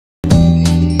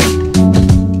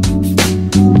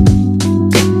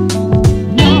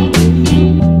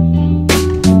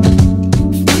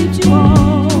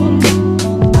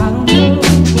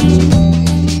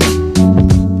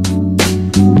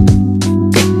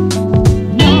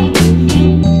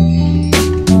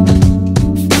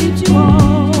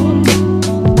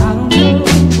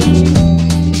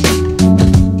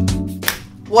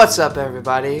What's up,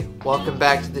 everybody? Welcome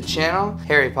back to the channel.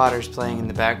 Harry Potter's playing in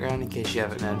the background in case you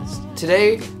haven't noticed.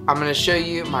 Today I'm going to show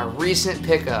you my recent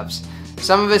pickups.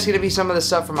 Some of it's going to be some of the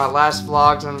stuff from my last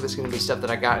vlog, some of it's going to be stuff that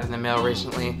I got in the mail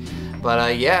recently.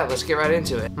 But yeah, let's get right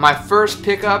into it. My first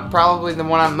pickup, probably the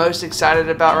one I'm most excited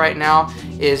about right now,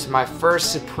 is my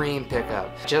first Supreme pickup.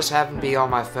 Just happened to be on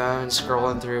my phone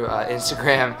scrolling through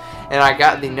Instagram, and I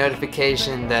got the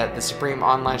notification that the Supreme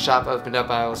online shop opened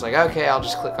up. I was like, okay, I'll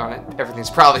just click on it.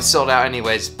 Everything's probably sold out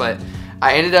anyways, but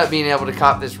I ended up being able to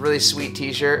cop this really sweet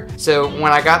t-shirt. So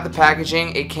when I got the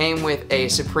packaging, it came with a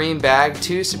Supreme bag,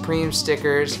 2 Supreme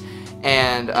stickers,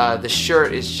 and the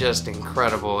shirt is just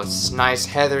incredible. It's this nice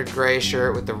heathered gray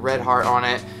shirt with the red heart on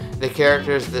it. The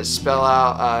characters that spell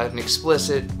out an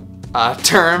explicit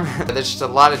term. There's just a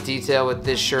lot of detail with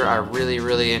this shirt. I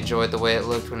really enjoyed the way it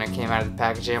looked when it came out of the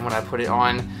packaging and when I put it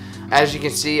on. As you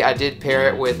can see, I did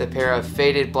pair it with a pair of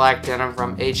faded black denim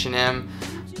from H&M.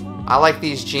 I like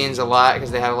these jeans a lot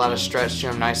because they have a lot of stretch to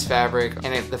them, nice fabric,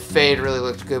 and the fade really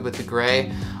looked good with the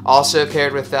gray. Also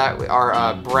paired with that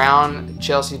are brown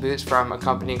Chelsea boots from a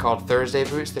company called Thursday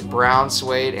Boots. They're brown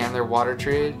suede and they're water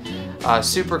treated.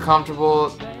 Super comfortable.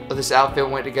 This outfit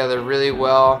went together really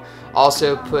well.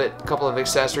 Also put a couple of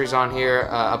accessories on here,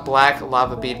 a black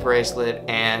lava bead bracelet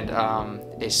and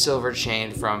a silver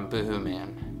chain from Boohoo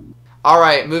Man.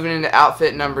 Alright, moving into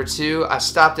outfit number 2. I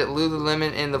stopped at Lulu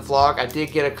Lemmon in the vlog. I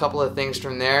did get a couple of things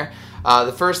from there.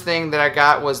 The first thing that I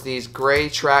got was these gray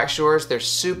track shorts. They're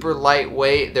super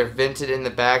lightweight. They're vented in the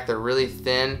back. They're really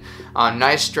thin.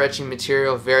 Nice stretchy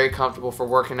material. Very comfortable for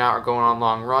working out or going on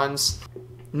long runs.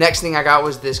 Next thing I got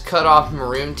was this cut-off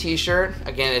maroon t-shirt.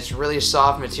 Again, it's really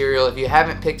soft material. If you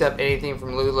haven't picked up anything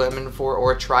from Lulu Lemmon before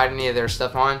or tried any of their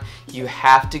stuff on, you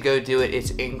have to go do it.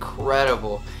 It's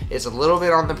incredible. It's a little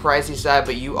bit on the pricey side,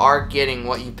 but you are getting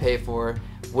what you pay for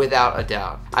without a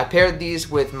doubt. I paired these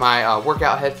with my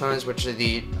workout headphones, which are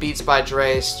the Beats by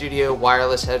Dre Studio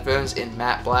wireless headphones in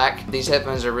matte black. These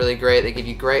headphones are really great. They give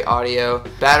you great audio.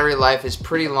 Battery life is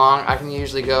pretty long. I can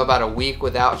usually go about a week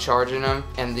without charging them,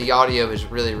 and the audio is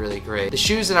really great. The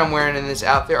shoes that I'm wearing in this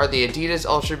outfit are the Adidas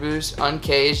Ultra Boost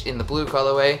Uncaged in the blue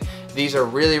colorway. These are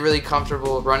really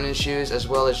comfortable running shoes, as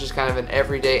well as just kind of an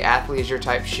everyday athleisure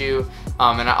type shoe.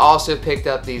 And I also picked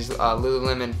up these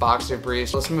Lululemon boxer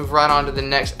briefs. Let's move right on to the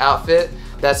next outfit.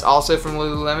 That's also from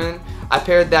Lululemon. I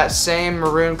paired that same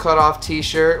maroon cutoff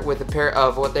t-shirt with a pair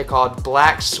of what they called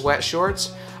black sweat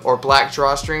shorts or black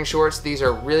drawstring shorts. These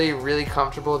are really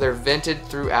comfortable. They're vented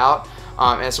throughout.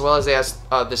 As well as they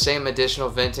have the same additional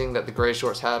venting that the gray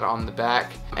shorts had on the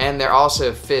back. And they're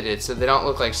also fitted, so they don't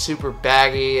look like super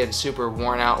baggy and super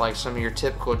worn out like some of your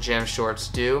typical gym shorts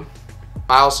do.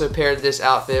 I also paired this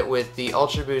outfit with the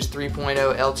Ultra Boost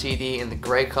 3.0 LTD in the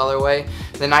gray colorway.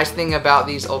 The nice thing about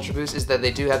these Ultra Boosts is that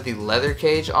they do have the leather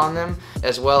cage on them,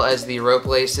 as well as the rope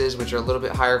laces, which are a little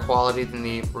bit higher quality than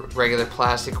the regular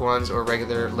plastic ones or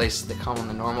regular laces that come on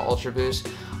the normal Ultra Boost.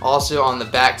 Also on the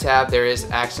back tab there is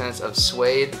accents of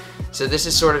suede. So this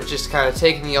is sort of just kind of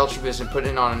taking the Ultra Boost and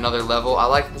putting it on another level. I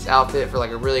like this outfit for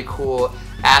like a really cool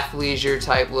athleisure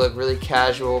type look, really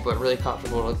casual but really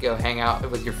comfortable to go hang out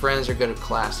with your friends or go to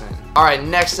class in. Alright,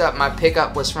 next up, my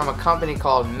pickup was from a company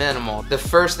called Mnml. The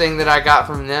first thing that I got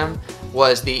from them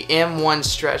was the M1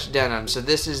 stretch denim. So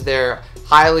this is their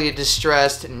highly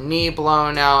distressed, knee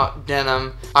blown out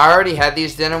denim. I already had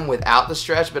these denim without the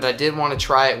stretch, but I did want to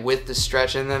try it with the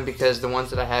stretch in them because the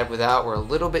ones that I had without were a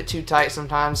little bit too tight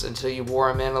sometimes until you wore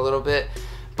them in a little bit.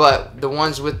 But the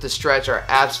ones with the stretch are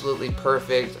absolutely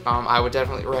perfect. I would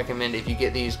definitely recommend if you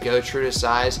get these, go true to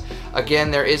size.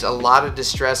 Again, there is a lot of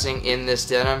distressing in this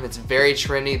denim. It's very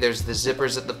trendy. There's the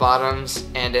zippers at the bottoms,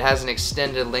 and it has an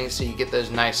extended length so you get those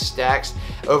nice stacks.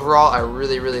 Overall, I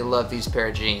really love these pair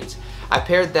of jeans. I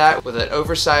paired that with an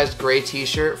oversized gray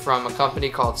t-shirt from a company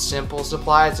called Simple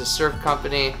Supply. It's a surf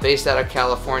company based out of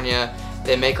California.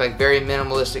 They make like very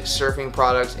minimalistic surfing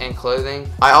products and clothing.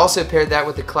 I also paired that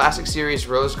with the Classic Series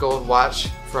rose gold watch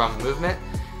from Movement.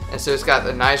 And so it's got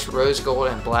the nice rose gold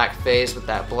and black face with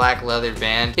that black leather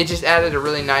band. It just added a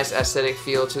really nice aesthetic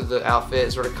feel to the outfit.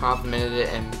 It sort of complemented it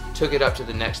and took it up to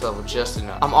the next level just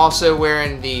enough. I'm also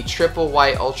wearing the triple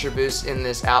white Ultra Boost in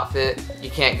this outfit. You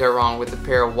can't go wrong with a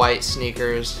pair of white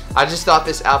sneakers. I just thought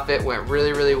this outfit went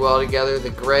really well together. The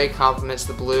gray complements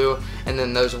the blue, and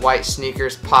then those white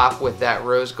sneakers pop with that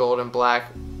rose gold and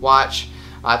black watch.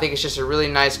 I think it's just a really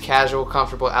nice, casual,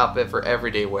 comfortable outfit for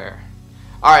everyday wear.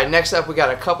 Alright, next up we got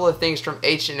a couple of things from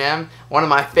H&M, one of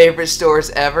my favorite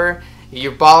stores ever.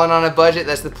 You're balling on a budget,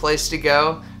 that's the place to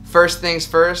go. First things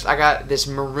first, I got this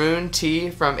maroon tee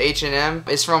from H&M.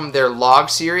 It's from their log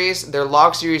series. Their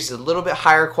log series is a little bit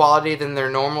higher quality than their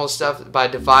normal stuff by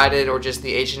Divided or just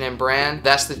the H&M brand.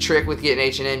 That's the trick with getting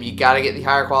H&M. You gotta get the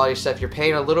higher quality stuff. You're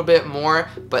paying a little bit more,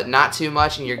 but not too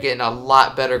much, and you're getting a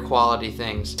lot better quality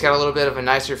things. It's got a little bit of a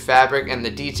nicer fabric, and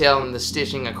the detail and the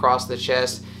stitching across the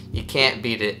chest, you can't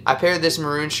beat it. I paired this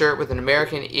maroon shirt with an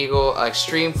American Eagle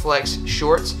Extreme Flex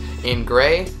shorts in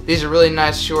gray. These are really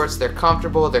nice shorts. They're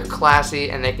comfortable, they're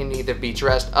classy, and they can either be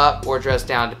dressed up or dressed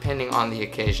down depending on the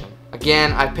occasion.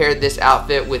 Again, I paired this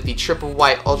outfit with the triple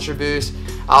white Ultra Boost.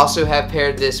 I also have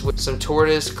paired this with some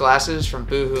tortoise glasses from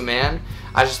Boohoo Man.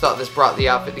 I just thought this brought the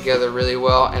outfit together really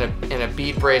well, and a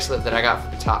bead bracelet that I got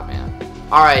from Top Man.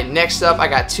 Alright, next up I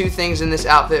got two things in this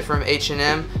outfit from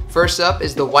H&M. First up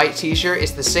is the white t-shirt.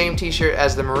 It's the same t-shirt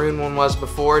as the maroon one was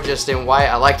before, just in white.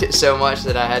 I liked it so much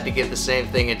that I had to get the same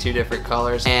thing in two different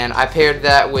colors. And I paired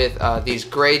that with these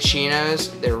gray chinos.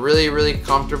 They're really, really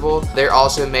comfortable. They're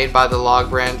also made by the Log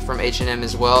brand from H&M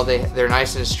as well. They're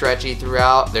nice and stretchy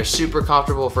throughout. They're super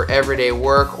comfortable for everyday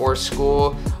work or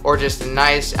school, or just a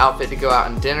nice outfit to go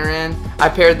out and dinner in. I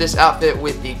paired this outfit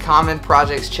with the Common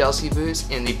Projects Chelsea boots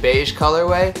in the beige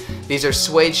colorway. These are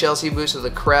suede Chelsea boots with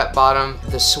a crepe bottom.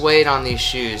 The suede on these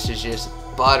shoes is just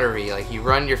buttery. Like, you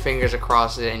run your fingers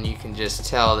across it and you can just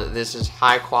tell that this is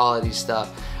high quality stuff.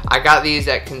 I got these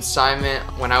at consignment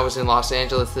when I was in Los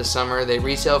Angeles this summer. They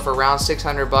retail for around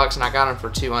 600 bucks and I got them for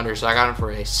 200, so I got them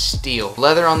for a steal.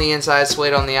 Leather on the inside,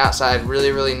 suede on the outside,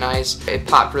 really, really nice. It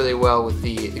popped really well with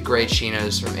the gray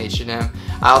chinos from H&M.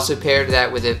 I also paired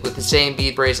that with the same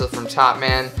bead bracelet from Top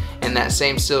Man and that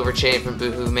same silver chain from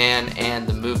Boohoo Man and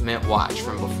the Movement watch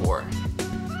from before.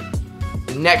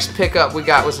 The next pickup we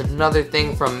got was another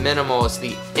thing from Mnml. It's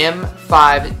the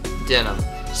M5 denim.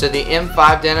 So the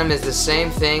M5 denim is the same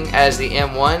thing as the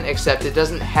M1, except it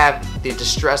doesn't have the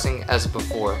distressing as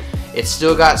before. It's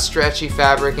still got stretchy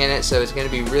fabric in it, so it's going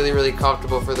to be really, really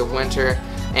comfortable for the winter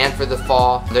and for the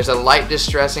fall. There's a light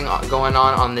distressing going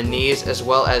on the knees, as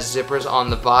well as zippers on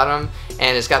the bottom,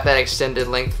 and it's got that extended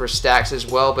length for stacks as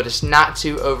well, but it's not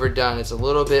too overdone. It's a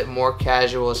little bit more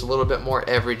casual. It's a little bit more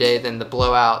everyday than the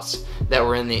blowouts that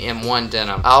were in the M1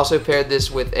 denim. I also paired this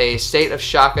with a State of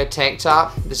Shaka tank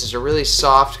top. This is a really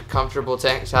soft, comfortable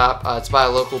tank top. It's by a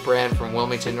local brand from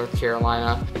Wilmington, North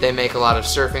Carolina. They make a lot of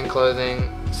surfing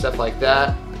clothing, stuff like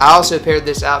that. I also paired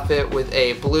this outfit with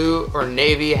a blue or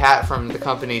navy hat from the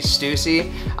company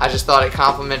Stussy. I just thought it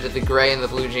complemented the gray and the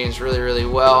blue jeans really, really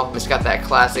well. It's got that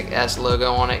classic S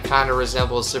logo on it, kind of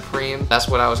resembles Supreme. That's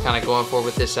what I was kind of going for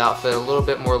with this outfit. A little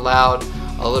bit more loud,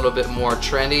 a little bit more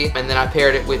trendy, and then I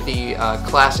paired it with the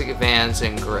classic Vans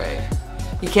in gray.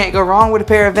 You can't go wrong with a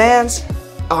pair of Vans.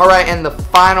 Alright, and the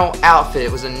final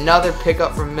outfit was another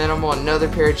pickup from Mnml, another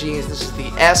pair of jeans. This is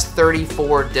the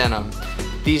S34 denim.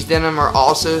 These denim are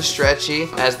also stretchy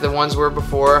as the ones were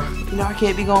before. You know, I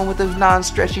can't be going with those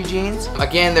non-stretchy jeans.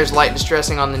 Again, there's light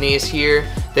distressing on the knees here.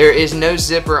 There is no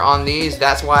zipper on these.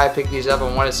 That's why I picked these up.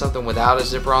 I wanted something without a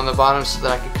zipper on the bottom so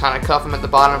that I could kind of cuff them at the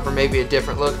bottom for maybe a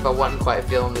different look if I wasn't quite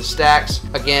feeling the stacks.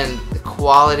 Again, the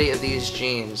quality of these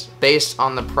jeans based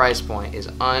on the price point is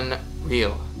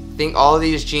unreal. I think all of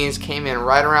these jeans came in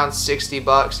right around 60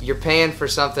 bucks. You're paying for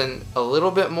something a little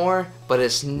bit more, but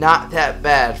it's not that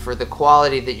bad for the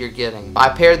quality that you're getting. I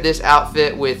paired this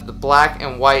outfit with the black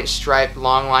and white striped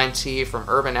long line tee from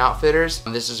Urban Outfitters.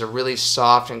 This is a really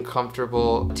soft and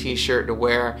comfortable t-shirt to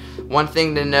wear. One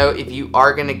thing to note, if you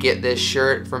are gonna get this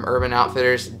shirt from Urban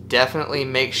Outfitters, definitely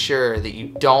make sure that you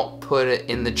don't put it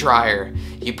in the dryer.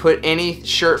 You put any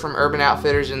shirt from Urban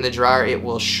Outfitters in the dryer, it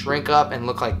will shrink up and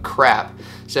look like crap.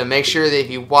 So make sure that if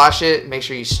you wash it, make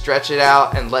sure you stretch it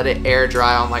out and let it air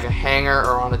dry on like a hanger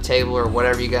or on a table or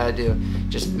whatever you gotta do.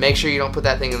 Just make sure you don't put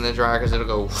that thing in the dryer because it'll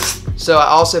go. So I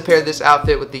also paired this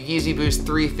outfit with the Yeezy Boost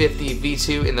 350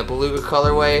 V2 in the Beluga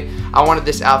colorway. I wanted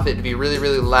this outfit to be really,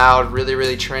 really loud, really,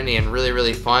 really trendy, and really,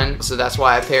 really fun. So that's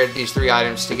why I paired these three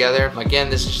items together. Again,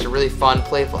 this is just a really fun,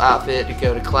 playful outfit to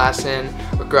go to class in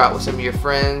or go out with some of your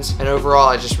friends. And overall,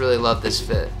 I just really love this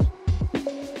fit.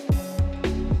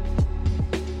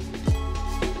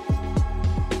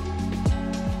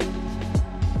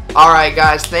 Alright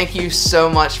guys, thank you so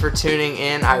much for tuning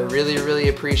in. I really, really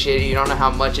appreciate it. You don't know how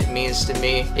much it means to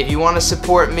me. If you want to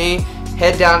support me,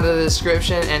 head down to the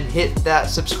description and hit that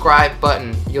subscribe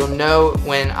button. You'll know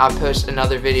when I post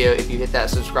another video. If you hit that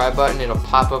subscribe button, it'll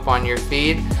pop up on your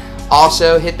feed.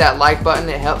 Also, hit that like button.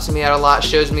 It helps me out a lot,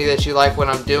 shows me that you like what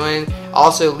I'm doing.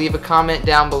 Also, leave a comment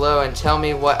down below and tell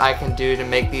me what I can do to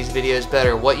make these videos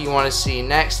better, what you want to see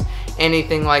next.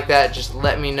 Anything like that, just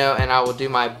let me know and I will do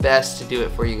my best to do it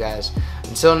for you guys.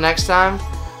 Until next time,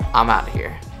 I'm out of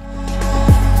here.